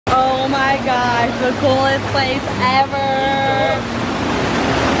The coolest place ever.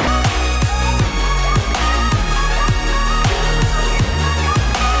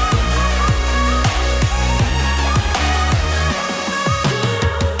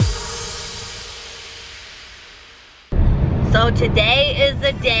 So today is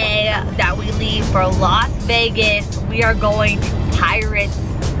the day that we leave for Las Vegas. We are going to Pirates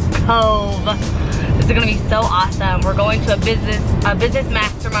Cove. This is gonna be so awesome. We're going to a business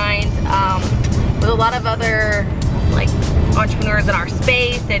mastermind with a lot of other like entrepreneurs in our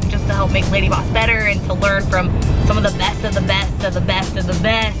space, and just to help make LadyBoss better and to learn from some of the best of the best of the best of the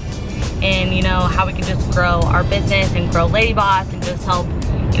best, and you know how we can just grow our business and grow LadyBoss and just help,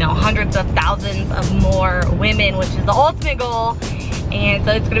 you know, hundreds of thousands of more women, which is the ultimate goal. And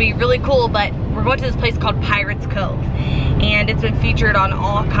so it's gonna be really cool. But we're going to this place called Pirates Cove, and it's been featured on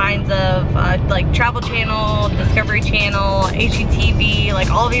all kinds of like Travel Channel, Discovery Channel, HGTV,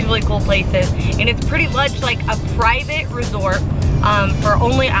 like all of these really cool places. And it's pretty much like a private resort for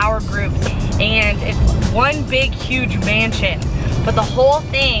only our groups, and it's one big huge mansion, but the whole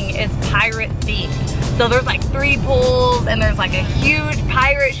thing is pirate themed. So there's like 3 pools, and there's like a huge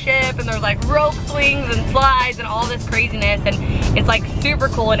pirate ship, and there's like rope swings and slides and all this craziness, and it's like super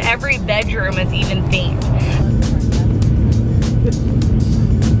cool, and every bedroom is even themed.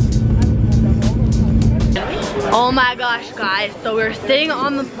 Oh my gosh, guys, so we're sitting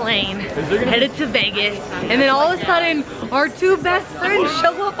on the plane headed to Vegas, and then all of a sudden our 2 best friends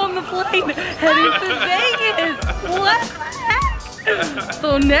show up on the plane headed to Vegas. What the heck?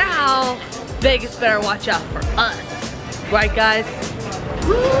 So now Vegas better watch out for us. Right, guys?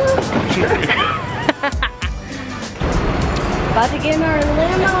 About to get in our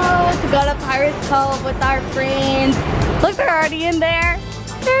limo to go to Pirates Cove with our friends. Look, they're already in there.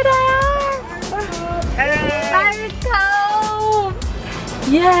 There they are. Pirates Cove.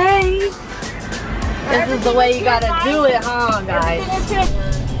 Yay. This is the way you gotta do it, huh, guys?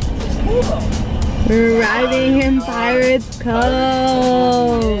 We're arriving in Pirates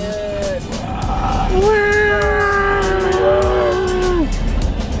Cove. Wow!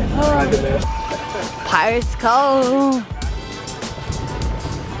 Pirates Cove.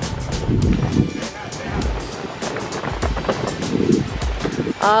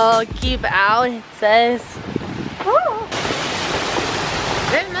 Oh, keep out, it says. Oh.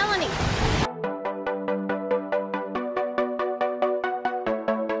 There's Melanie.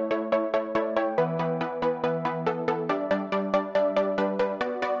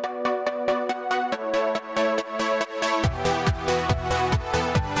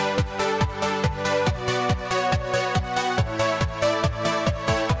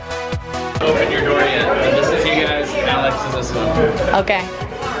 Open your door yet. And this is you guys. Alex is this one. Okay.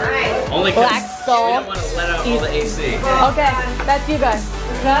 Only Black Soul. We don't want to let out all the AC. Okay, that's you guys.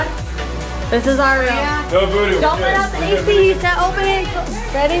 Good? This is our room. No voodoo. Don't let out the AC. You said open it.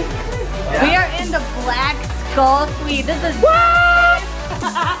 Ready? Yeah. We are in the Black Skull Suite. This is what?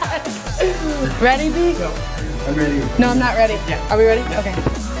 Ready, B? No, I'm ready. No, I'm not ready. Yeah. Are we ready? Yeah. Okay.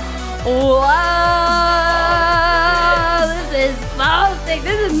 Wow, this is so sick.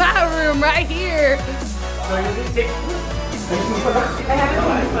 This is my room right here.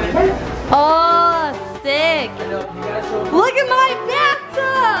 Oh, sick. Look at my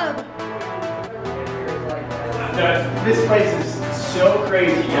bathtub. This place is so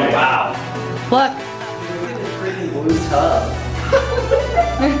crazy, guys. Wow. Look. Look at this freaking blue tub.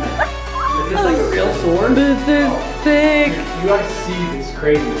 Is this like a real sword? This is sick. You guys see this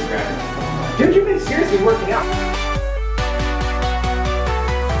craziness right now. Dude, you've been seriously working out.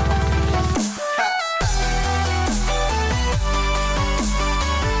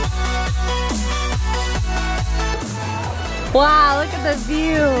 Wow, look at the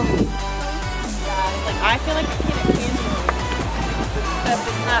view. Like, I feel like a kid at Candyland, except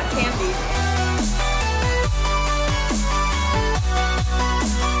it's not candy.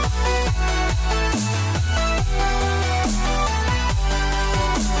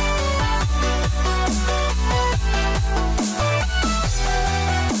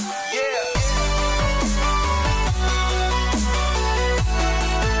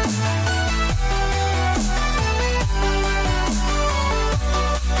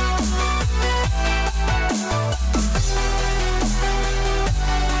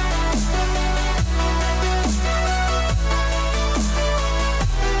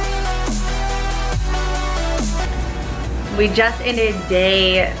 We just ended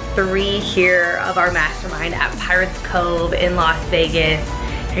day 3 here of our mastermind at Pirates Cove in Las Vegas.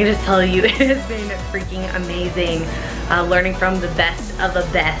 I can just tell you, it has been freaking amazing. Learning from the best of the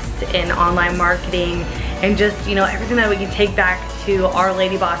best in online marketing and just, you know, everything that we can take back to our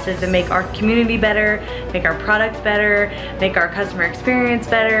lady bosses and make our community better, make our products better, make our customer experience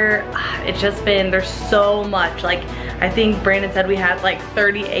better. It's just been, there's so much. Like, I think Brandon said we had like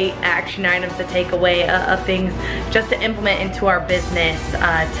 38 action items to take away of things just to implement into our business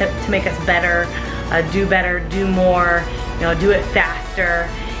to make us better, do more, you know, do it faster.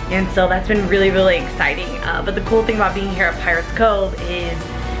 And so that's been really, really exciting. But the cool thing about being here at Pirates Cove is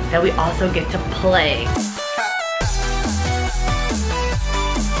that we also get to play.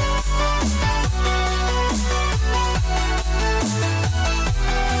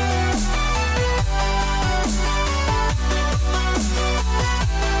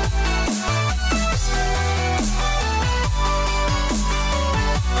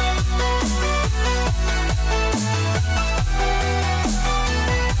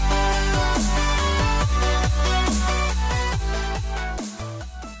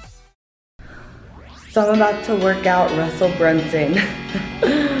 So I'm about to work out Russell Brunson,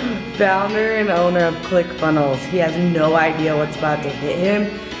 founder and owner of ClickFunnels. He has no idea what's about to hit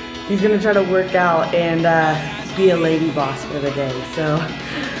him. He's gonna try to work out and be a lady boss for the day. So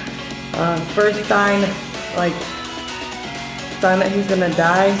first sign that he's gonna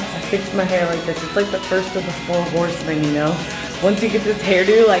die, I fixed my hair like this. It's like the first of the 4 horsemen, you know? Once you get this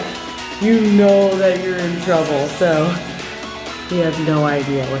hairdo, like, you know that you're in trouble. So he has no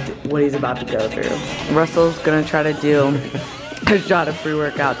idea what he's about to go through. Russell's gonna try to do a shot of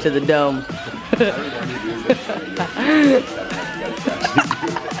pre-workout to the dome.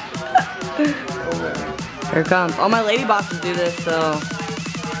 Here it comes. All my lady bosses do this, so.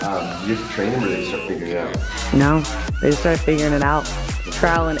 You just train them or they start figuring it out? No, they just start figuring it out.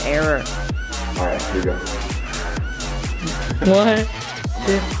 Trial and error. Alright, here we go. What?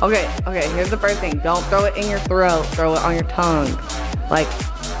 Okay, here's the first thing. Don't throw it in your throat, throw it on your tongue. Like,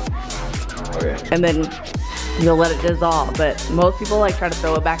 Okay. and then you'll let it dissolve. But most people like try to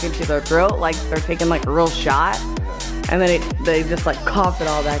throw it back into their throat, like they're taking like a real shot, and then they just like cough it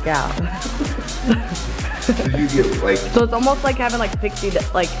all back out. Did you get like? So it's almost like having like a pixie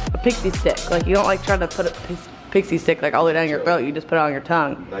stick. Like you don't like try to put a pixie stick like all the way down your throat. You just put it on your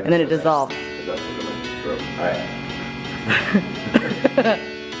tongue, and then it dissolves. Alright.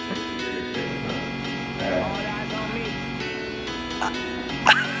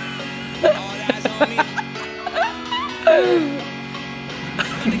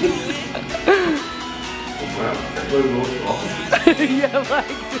 Yeah, like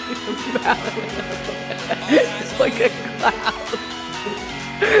it's like a cloud.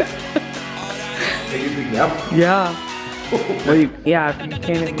 Are you big now? Yeah. Well, yeah, you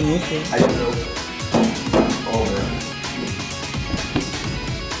can if you need to. I don't know. Oh man.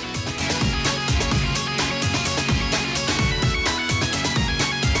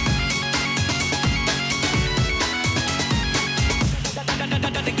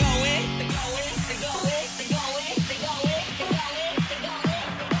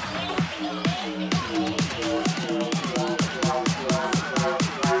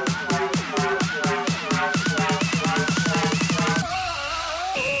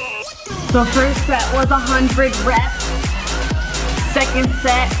 So first set was 100 reps. Second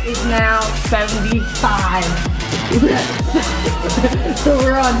set is now 75 reps. So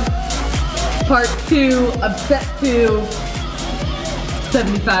we're on part 2 of set 2,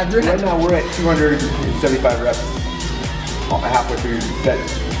 75 reps. Right now we're at 275 reps. Halfway through set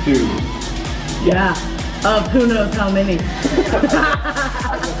 2. Yeah, of who knows how many. I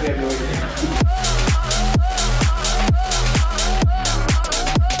have no idea.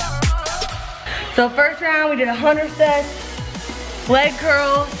 So first round we did 100 sets, leg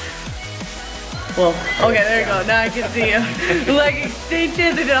curls. Well, okay, there you go, now I can see you. Leg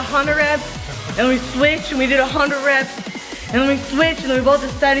extensions, we did 100 reps, and we switched and we did 100 reps, and then we switched and then we both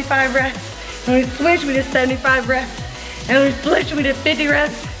did 75 reps, and we switched, we did 75 reps, and then we switched and we did 50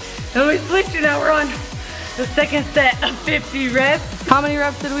 reps, and we switched and now we're on the second set of 50 reps. How many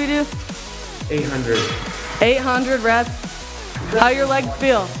reps did we do? 800. 800 reps. How your legs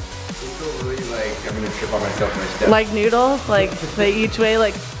feel? Really like I'm gonna trip on myself when I step. Like noodles, like they each weigh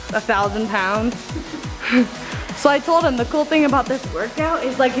like 1,000 pounds. So I told him the cool thing about this workout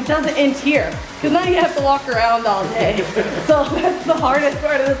is like it doesn't end here, because now you have to walk around all day. So that's the hardest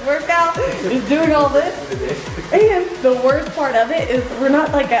part of this workout, is doing all this. And the worst part of it is we're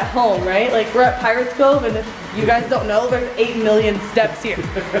not like at home, right? Like we're at Pirates Cove, and if you guys don't know, there's 8 million steps here.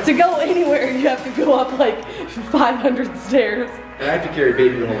 To go anywhere, you have to go up like 500 stairs. And I have to carry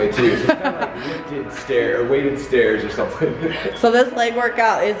baby the whole way too. So it's kind of like weighted stairs or something. So this leg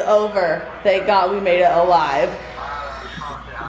workout is over. Thank God we made it alive.